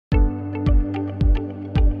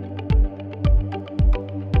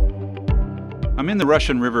I'm in the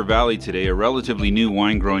Russian River Valley today, a relatively new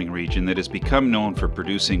wine growing region that has become known for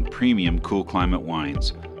producing premium cool climate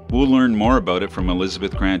wines. We'll learn more about it from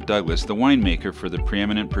Elizabeth Grant Douglas, the winemaker for the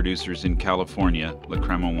preeminent producers in California,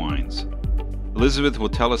 Crema wines. Elizabeth will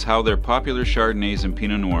tell us how their popular Chardonnays and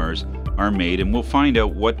Pinot Noirs are made, and we'll find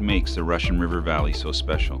out what makes the Russian River Valley so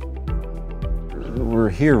special. We're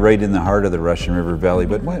here right in the heart of the Russian River Valley,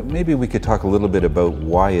 but maybe we could talk a little bit about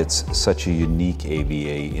why it's such a unique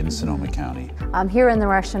AVA in Sonoma County. Here in the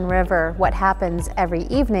Russian River, what happens every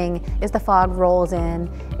evening is the fog rolls in,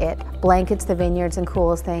 it blankets the vineyards and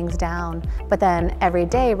cools things down, but then every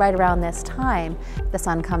day right around this time, the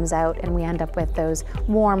sun comes out and we end up with those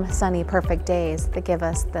warm, sunny, perfect days that give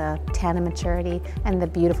us the tannin maturity and the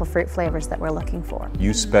beautiful fruit flavors that we're looking for.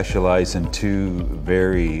 You specialize in two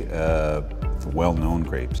very well-known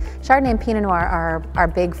grapes. Chardonnay and Pinot Noir are our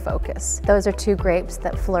big focus. Those are two grapes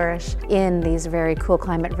that flourish in these very cool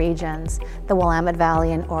climate regions, the Willamette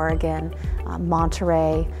Valley in Oregon,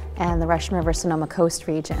 Monterey, and the Russian River Sonoma Coast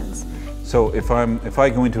regions. So if I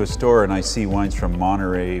go into a store and I see wines from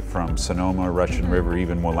Monterey, from Sonoma, Russian River,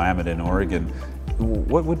 even Willamette in Oregon,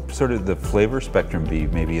 what would sort of the flavor spectrum be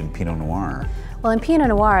maybe in Pinot Noir? Well, in Pinot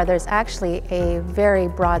Noir, there's actually a very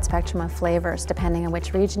broad spectrum of flavors depending on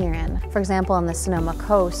which region you're in. For example, in the Sonoma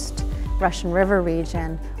Coast, Russian River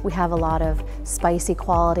region, we have a lot of spicy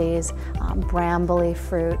qualities, brambly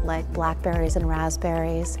fruit like blackberries and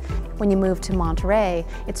raspberries. When you move to Monterey,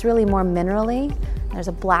 it's really more minerally. There's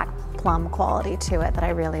a black plum quality to it that I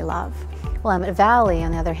really love. Willamette Valley,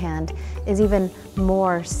 on the other hand, is even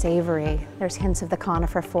more savory. There's hints of the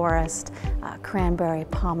conifer forest, cranberry,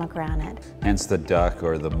 pomegranate. Hence the duck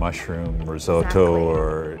or the mushroom risotto,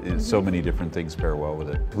 or so many different things pair well with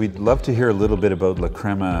it. We'd love to hear a little bit about La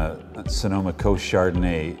Crema Sonoma Coast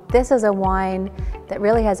Chardonnay. This is a wine that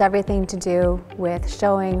really has everything to do with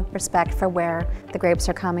showing respect for where the grapes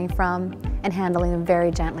are coming from and handling them very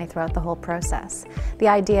gently throughout the whole process. The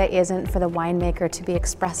idea isn't for the winemaker to be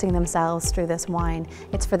expressing themselves through this wine,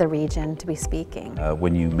 it's for the region to be speaking.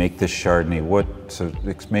 When you make this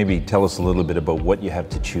Chardonnay, maybe tell us a little bit about what you have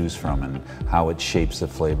to choose from and how it shapes the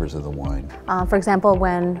flavors of the wine. For example,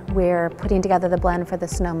 when we're putting together the blend for the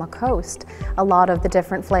Sonoma Coast, a lot of the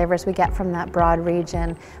different flavors we get from that broad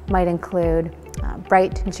region might include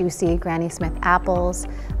bright, juicy Granny Smith apples,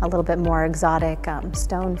 a little bit more exotic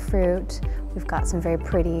stone fruit. We've got some very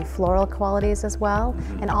pretty floral qualities as well,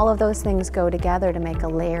 and all of those things go together to make a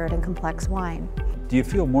layered and complex wine. Do you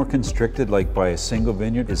feel more constricted like by a single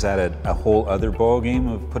vineyard? Is that a whole other ball game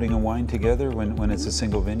of putting a wine together when it's a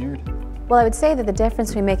single vineyard? Well, I would say that the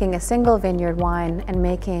difference between making a single vineyard wine and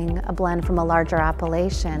making a blend from a larger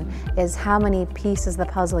appellation is how many pieces of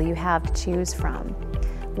the puzzle you have to choose from.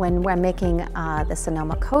 When we're making the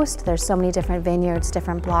Sonoma Coast, there's so many different vineyards,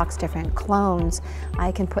 different blocks, different clones.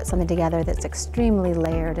 I can put something together that's extremely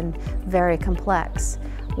layered and very complex.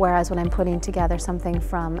 Whereas when I'm putting together something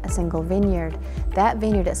from a single vineyard, that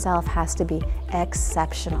vineyard itself has to be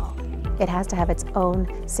exceptional. It has to have its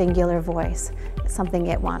own singular voice, something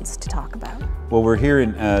it wants to talk about. Well, we're here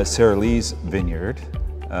in Sarah Lee's vineyard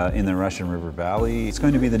in the Russian River Valley. It's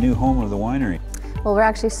going to be the new home of the winery. Well, we're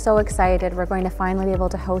actually so excited. We're going to finally be able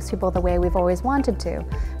to host people the way we've always wanted to.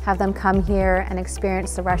 Have them come here and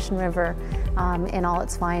experience the Russian River in all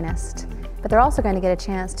its finest. But they're also going to get a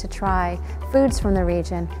chance to try foods from the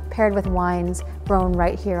region paired with wines grown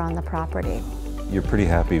right here on the property. You're pretty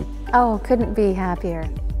happy. Oh, couldn't be happier.